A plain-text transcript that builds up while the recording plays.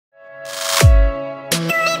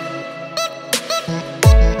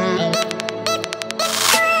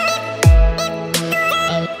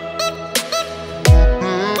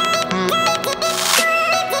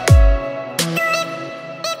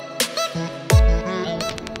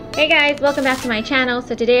Hey guys, welcome back to my channel.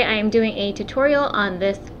 So today I am doing a tutorial on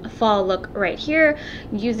this fall look right here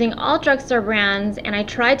using all drugstore brands, and I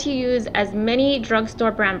tried to use as many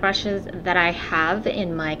drugstore brand brushes that I have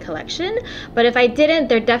in my collection, but if I didn't,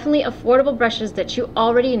 they're definitely affordable brushes that you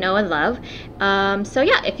already know and love. So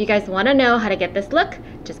yeah, if you guys want to know how to get this look,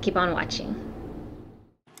 just keep on watching.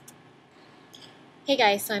 Hey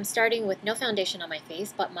guys, so I'm starting with no foundation on my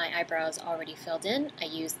face, but my eyebrows already filled in. I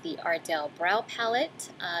used the Ardell Brow Palette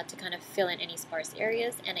to kind of fill in any sparse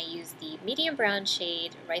areas, and I used the medium brown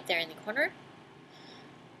shade right there in the corner.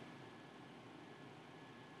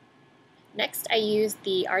 Next, I used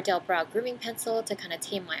the Ardell Brow Grooming Pencil to kind of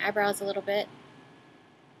tame my eyebrows a little bit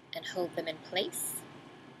and hold them in place.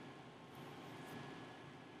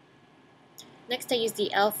 Next, I used the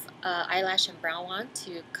E.L.F. eyelash and brow wand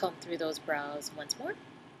to comb through those brows once more.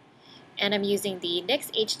 And I'm using the NYX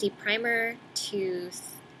HD Primer to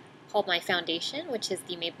hold my foundation, which is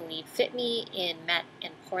the Maybelline Fit Me in Matte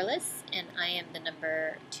and Poreless, and I am the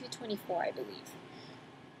number 224, I believe.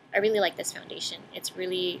 I really like this foundation. It's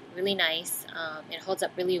really, really nice. It holds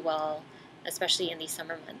up really well, especially in these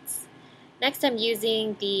summer months. Next, I'm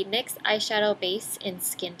using the NYX eyeshadow base in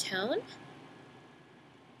Skin Tone.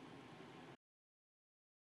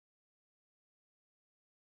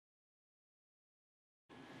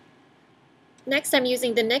 Next, I'm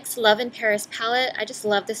using the NYX Love in Paris palette. I just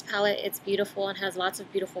love this palette. It's beautiful and has lots of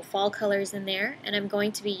beautiful fall colors in there. And I'm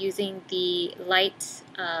going to be using the light,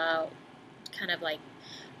 kind of like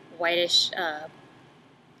whitish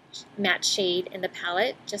matte shade in the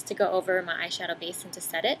palette just to go over my eyeshadow base and to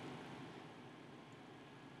set it.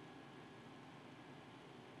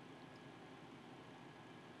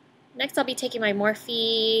 Next, I'll be taking my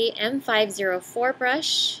Morphe M504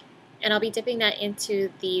 brush, and I'll be dipping that into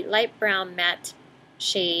the light brown matte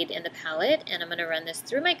shade in the palette, and I'm going to run this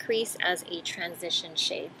through my crease as a transition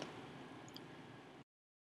shade.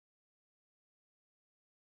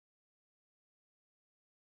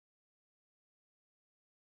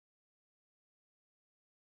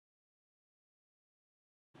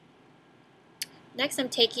 Next, I'm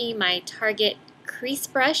taking my Target crease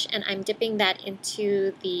brush and I'm dipping that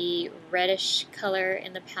into the reddish color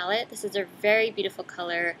in the palette. This is a very beautiful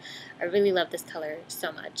color. I really love this color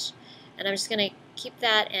so much. And I'm just going to keep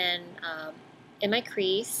that in my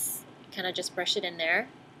crease, kind of just brush it in there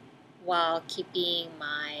while keeping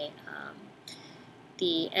my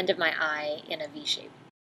the end of my eye in a V shape.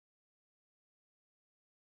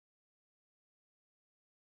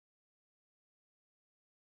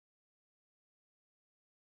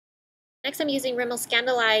 Next, I'm using Rimmel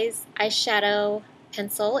Scandaleyes eyeshadow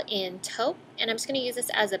pencil in taupe, and I'm just going to use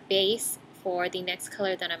this as a base for the next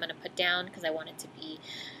color that I'm going to put down because I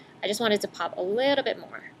just want it to pop a little bit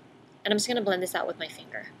more. And I'm just going to blend this out with my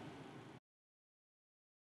finger.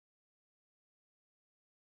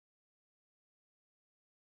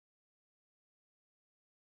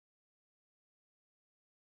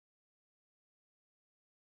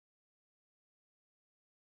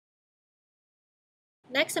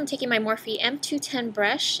 Next, I'm taking my Morphe M210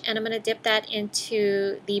 brush and I'm going to dip that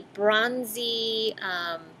into the bronzy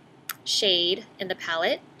shade in the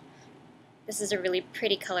palette. This is a really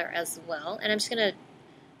pretty color as well. And I'm just going to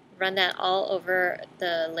run that all over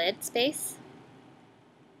the lid space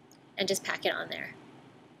and just pack it on there.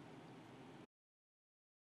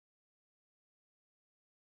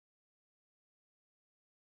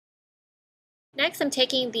 Next, I'm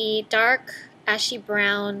taking the dark ashy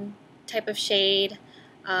brown type of shade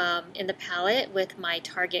in the palette with my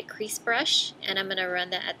Target crease brush, and I'm going to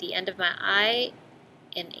run that at the end of my eye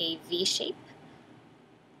in a V shape.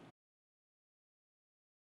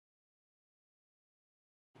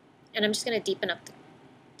 And I'm just going to deepen up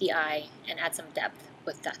the eye and add some depth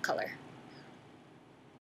with that color.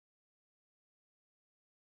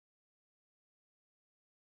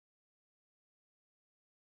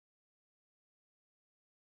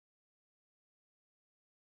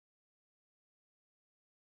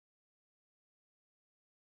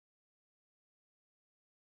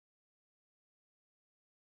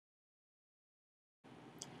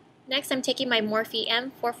 Next, I'm taking my Morphe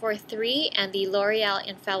M443 and the Loreal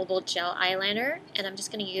Infallible Gel Eyeliner, and I'm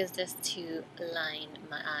just going to use this to line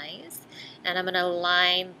my eyes. And I'm going to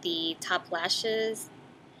line the top lashes,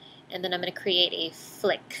 and then I'm going to create a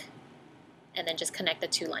flick, and then just connect the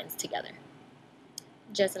two lines together.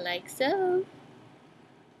 Just like so.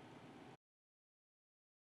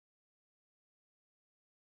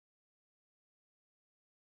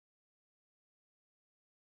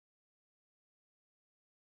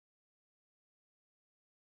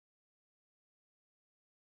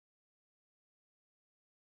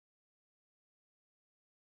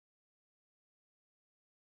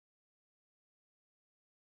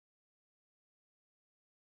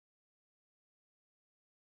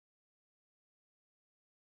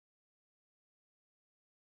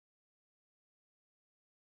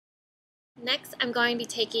 Next, I'm going to be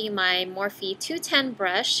taking my Morphe 210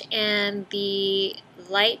 brush and the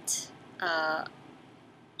light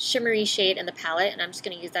shimmery shade in the palette, and I'm just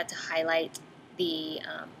going to use that to highlight the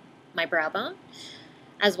my brow bone,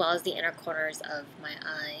 as well as the inner corners of my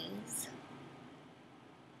eyes.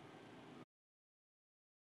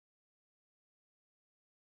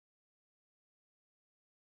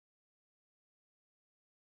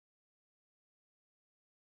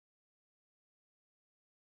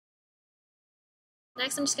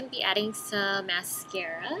 Next, I'm just going to be adding some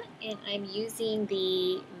mascara, and I'm using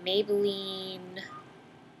the Maybelline,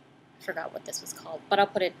 I forgot what this was called, but I'll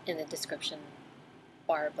put it in the description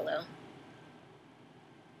bar below.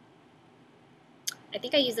 I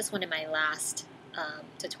think I used this one in my last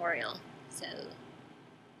tutorial, so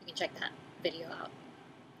you can check that video out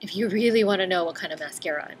if you really want to know what kind of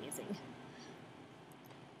mascara I'm using.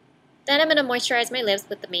 Then I'm going to moisturize my lips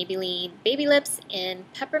with the Maybelline Baby Lips in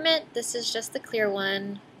Peppermint. This is just the clear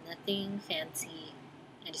one, nothing fancy.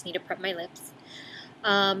 I just need to prep my lips.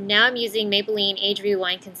 Now I'm using Maybelline Age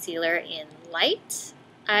Rewind Concealer in Light.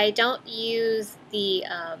 I don't use the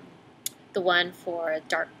one for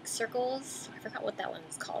dark circles. I forgot what that one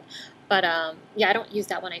is called. But yeah, I don't use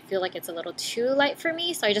that one. I feel like it's a little too light for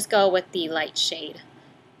me, so I just go with the light shade.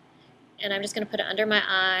 And I'm just going to put it under my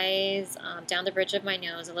eyes, down the bridge of my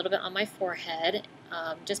nose, a little bit on my forehead,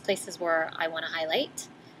 just places where I want to highlight.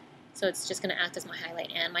 So it's just going to act as my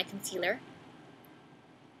highlight and my concealer.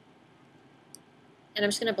 And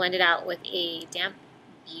I'm just going to blend it out with a damp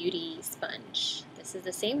beauty sponge. This is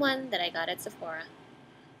the same one that I got at Sephora.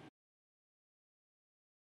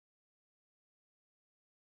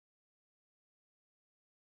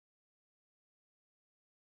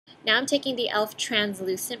 Now I'm taking the E.L.F.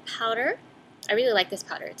 translucent powder. I really like this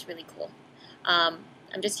powder. It's really cool. I'm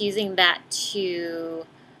just using that to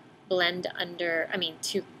blend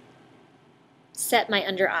to set my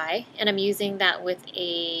under eye, and I'm using that with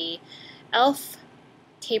a E.L.F.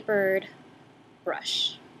 Tapered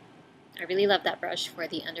brush. I really love that brush for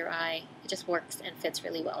the under eye. It just works and fits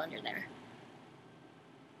really well under there.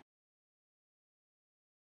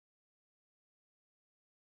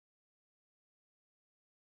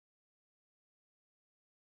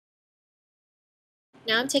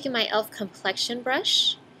 Now I'm taking my E.L.F. Complexion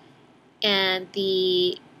Brush and the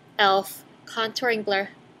E.L.F. Contouring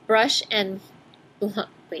Brush and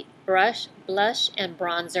Blush and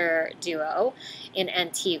Bronzer Duo in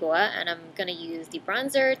Antigua, and I'm going to use the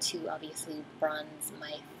bronzer to obviously bronze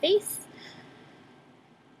my face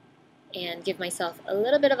and give myself a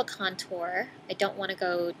little bit of a contour. I don't want to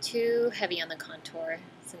go too heavy on the contour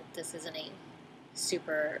since this isn't a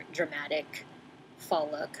super dramatic fall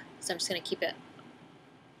look, so I'm just going to keep it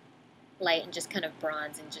light and just kind of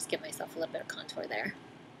bronze and just give myself a little bit of contour there.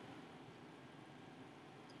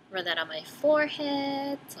 Run that on my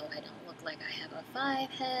forehead so I don't look like I have a 5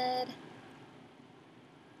 head.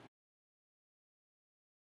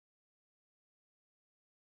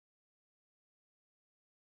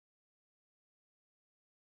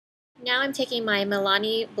 Now I'm taking my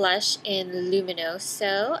Milani blush in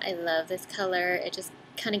Luminoso. I love this color. It just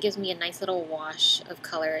kind of gives me a nice little wash of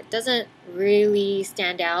color. It doesn't really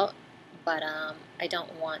stand out, but I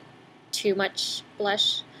don't want too much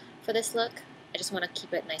blush for this look. I just want to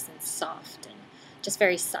keep it nice and soft and just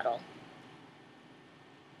very subtle.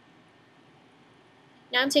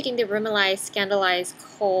 Now I'm taking the Rimmel Scandaleyes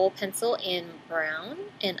Kohl pencil in brown,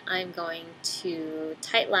 and I'm going to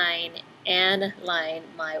tightline and line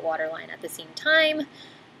my waterline at the same time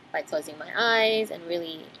by closing my eyes and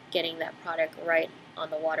really getting that product right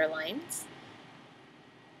on the waterlines.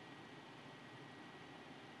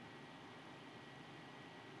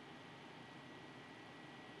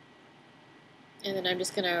 And then I'm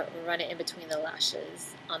just going to run it in between the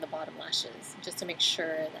lashes, on the bottom lashes, just to make sure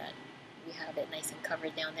that we have it nice and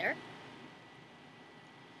covered down there.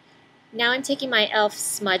 Now I'm taking my E.L.F.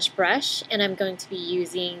 Smudge Brush, and I'm going to be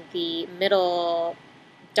using the middle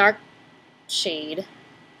dark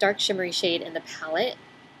shimmery shade in the palette.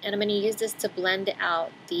 And I'm going to use this to blend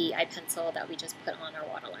out the eye pencil that we just put on our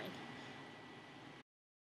waterline.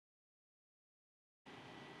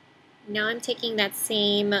 Now I'm taking that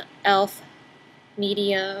same E.L.F.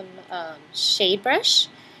 medium shade brush,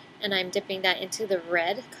 and I'm dipping that into the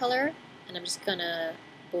red color, and I'm just going to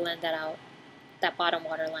blend that out, that bottom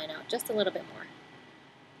waterline out just a little bit more.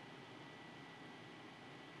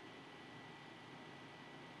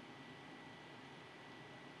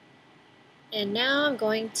 And now I'm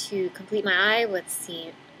going to complete my eye with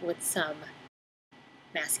some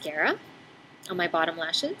mascara on my bottom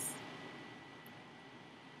lashes.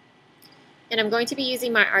 And I'm going to be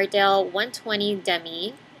using my Ardell 120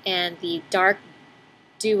 Demi and the dark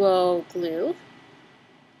duo glue.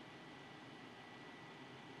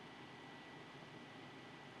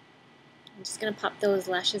 I'm just going to pop those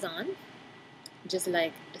lashes on, just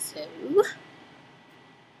like so.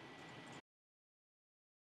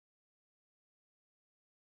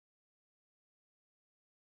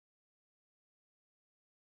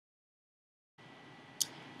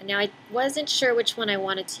 And now I wasn't sure which one I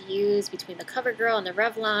wanted to use between the CoverGirl and the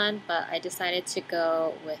Revlon, but I decided to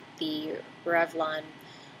go with the Revlon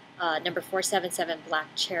number 477 Black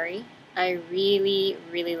Cherry. I really,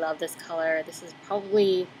 really love this color. This is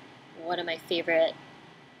probably one of my favorite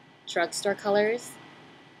drugstore colors.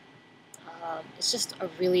 It's just a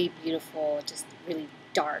really beautiful, just really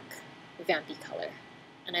dark, vampy color,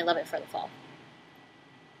 and I love it for the fall.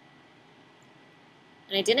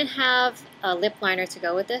 And I didn't have a lip liner to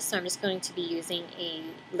go with this, so I'm just going to be using a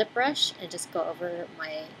lip brush and just go over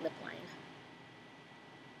my lip line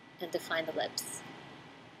and define the lips,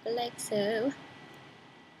 like so.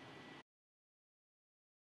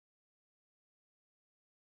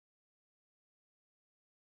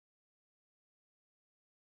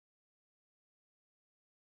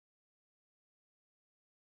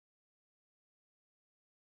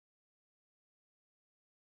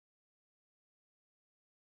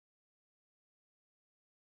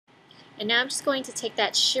 And now I'm just going to take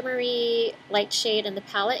that shimmery light shade in the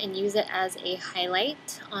palette and use it as a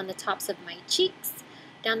highlight on the tops of my cheeks,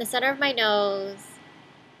 down the center of my nose,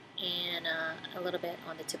 and a little bit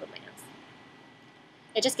on the tip of my nose.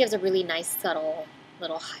 It just gives a really nice, subtle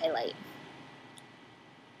little highlight.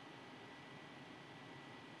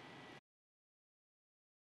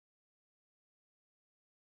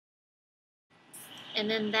 And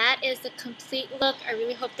then that is the complete look. I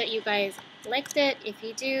really hope that you guys liked it. If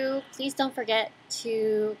you do, please don't forget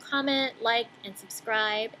to comment, like, and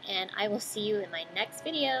subscribe. And I will see you in my next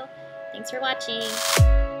video. Thanks for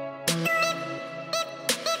watching.